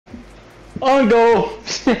On goal.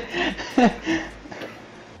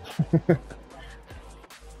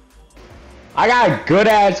 I got a good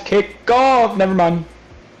ass kick off. Never mind.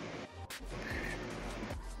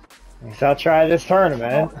 So I'll try this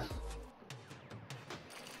tournament.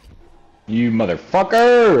 You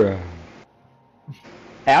motherfucker!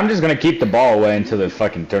 Hey, I'm just gonna keep the ball away until the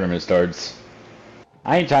fucking tournament starts.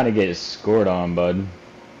 I ain't trying to get scored on, bud.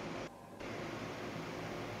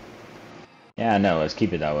 Yeah, no, let's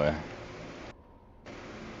keep it that way.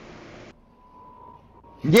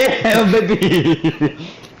 Yeah, baby!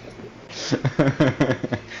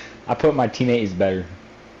 I put my teammates better.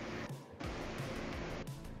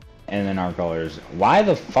 And then our colors. Why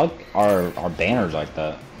the fuck are our banners like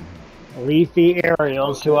that? Leafy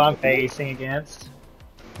Aerials, who I'm facing against.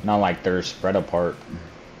 Not like they're spread apart.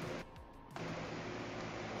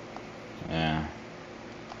 Yeah.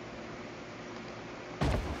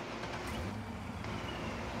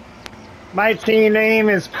 My team name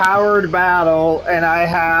is Powered Battle, and I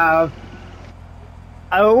have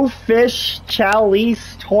Fish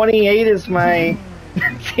Chalice 28 is my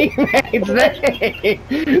teammate's name.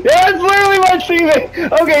 That's literally my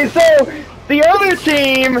teammate. Okay, so the other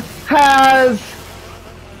team has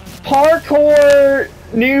Parkour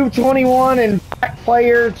Noob 21 and Back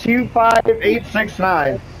Player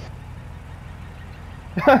 25869.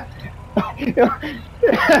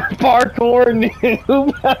 Parkour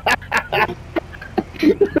Noob.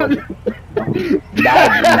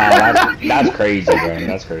 That's crazy, bro.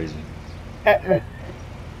 That's crazy.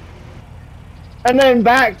 And then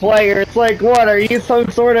Back Player, it's like, what, are you some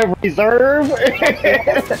sort of reserve?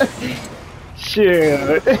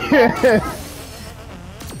 Shoot.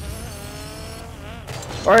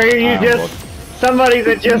 Or are you just somebody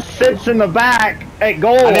that just sits in the back at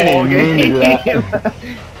goal all game?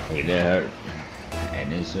 Yeah.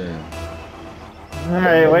 And it's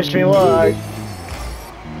Alright, wish me luck.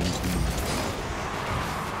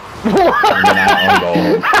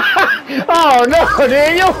 Oh no,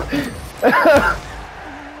 Daniel!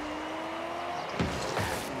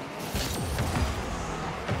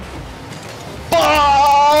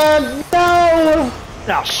 Oh no!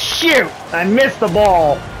 Oh shoot! I missed the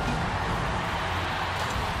ball.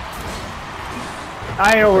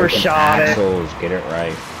 I overshot it. Axles, get it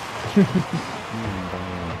right.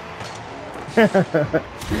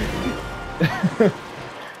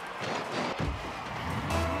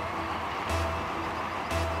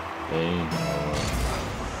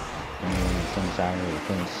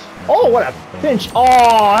 Oh, what a pinch!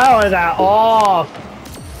 Oh, how is that off?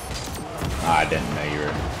 I didn't know you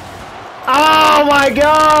were. Oh my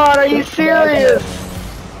god, are you serious?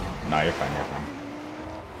 No, you're fine, you're fine.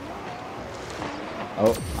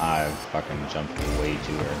 Oh, I fucking jumped way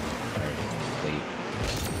too early. Late.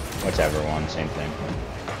 Whichever one, same thing.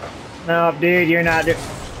 No, dude, you're not.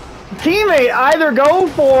 Teammate, either go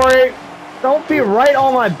for it. Don't be right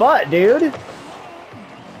on my butt, dude.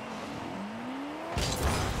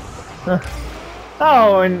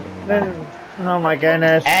 Oh, and then, oh my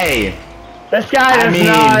goodness. Hey! This guy does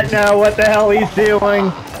not know what the hell he's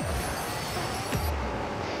doing.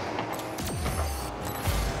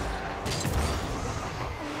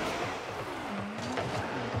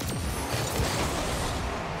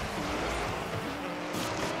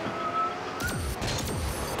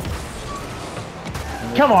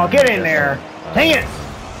 Come on, get in there. Dang it!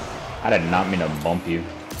 I did not mean to bump you.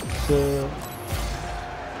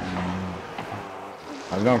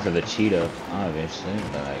 I was going for the cheetah, obviously,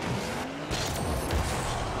 but like...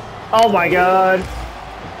 Oh my god.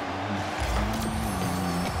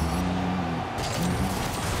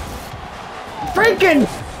 Freaking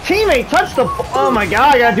teammate touched the... Oh my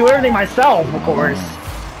god, I gotta do everything myself, of course.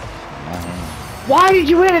 Why did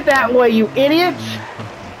you hit it that way, you idiot?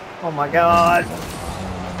 Oh my god.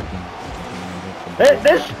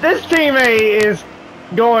 This teammate is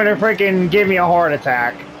going to freaking give me a heart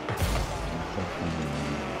attack.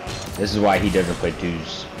 This is why he doesn't play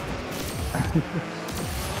twos.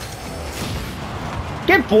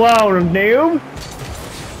 Get blown, noob!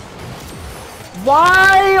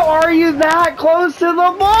 Why are you that close to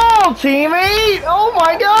the ball, teammate? Oh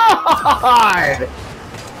my god!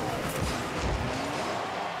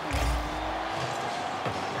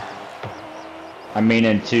 I mean,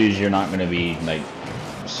 in twos, you're not going to be, like,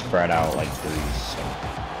 spread out like threes, so.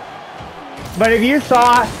 But if you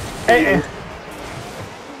saw...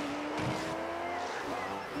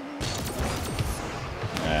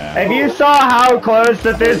 If you saw how close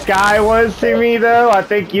that this guy was to me, though, I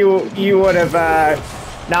think you would have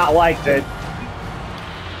not liked it.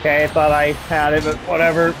 Okay, I thought I had it, but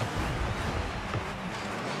whatever.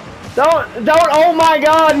 Don't oh my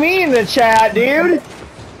god me in the chat, dude.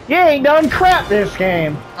 You ain't done crap this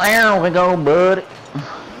game. There we go, bud.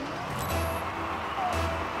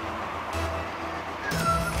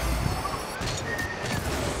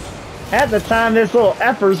 At the time, this little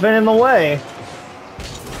effer's been in the way.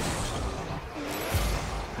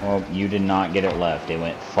 Well, you did not get it left. It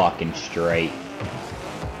went fucking straight.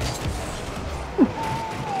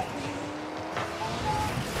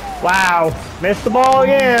 Wow, missed the ball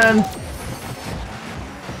again.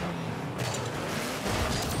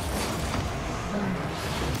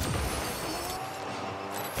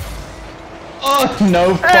 Oh,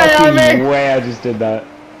 no fucking way I just did that.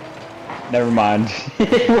 Never mind. We're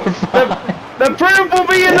fine. The proof will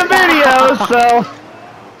be in the video, so.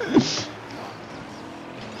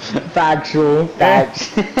 Factual.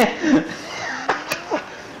 Facts.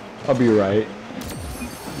 I'll be right.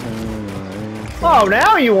 Oh,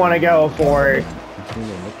 now you want to go for it.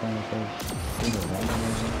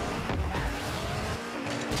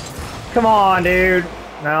 Come on, dude.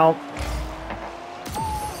 No.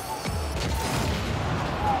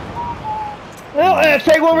 Well, let's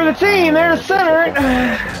take one for the team. There's the center.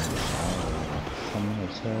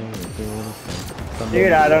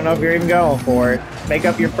 Dude, I don't know if you're even going for it. Make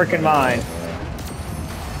up your freaking mind.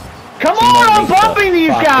 Come on, I'm bumping these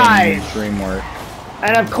guys! Dreamwork.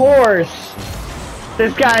 And of course,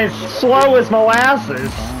 this guy's slow as molasses.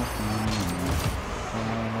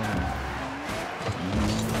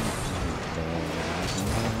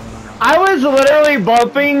 I was literally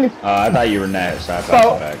bumping. I thought you were next. So I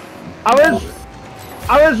thought back.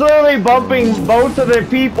 I was literally bumping both of the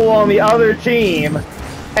people on the other team,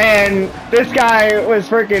 and this guy was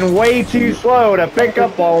freaking way too slow to pick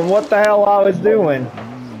up on what the hell I was doing.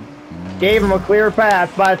 Gave him a clear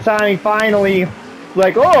path. By the time he finally,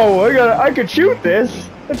 like, oh, I could shoot this.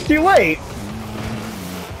 It's too late.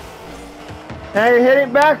 And I hit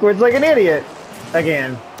it backwards like an idiot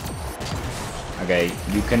again. Okay,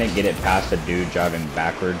 you couldn't get it past a dude driving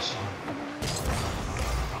backwards.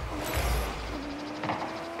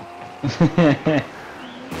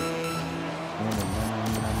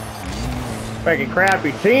 Freaking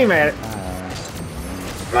crappy teammate.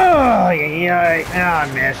 Oh, yeah,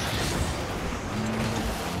 I missed.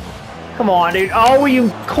 Come on, dude. Oh,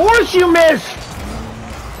 of course you missed.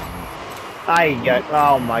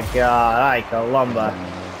 Oh my god, ay caramba.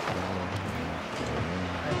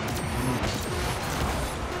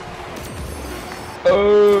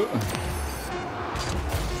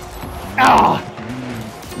 Ah!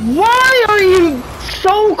 Why are you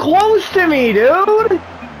so close to me, dude?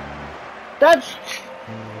 That's...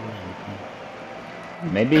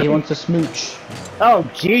 Maybe he wants a smooch. Oh,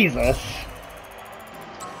 Jesus.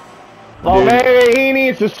 Well, maybe he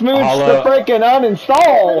needs to smooch the freaking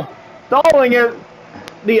uninstall. Installing it,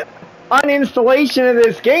 the uninstallation of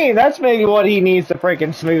this game, that's maybe what he needs to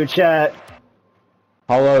freaking smooch at.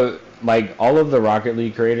 Hollow, like, all of the Rocket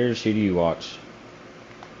League creators, who do you watch?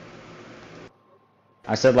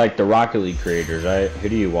 I said, like, the Rocket League creators, right? Who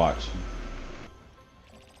do you watch?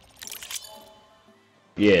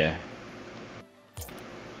 Yeah.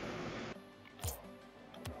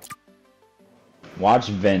 Watch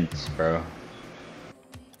Vince, bro.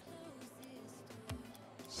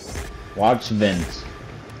 Watch Vince.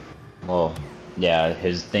 Well, yeah,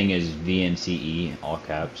 his thing is VNCE, all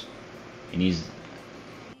caps. And he's...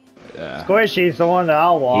 Squishy's the one that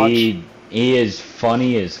I'll watch. He is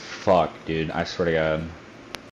funny as fuck, dude. I swear to God.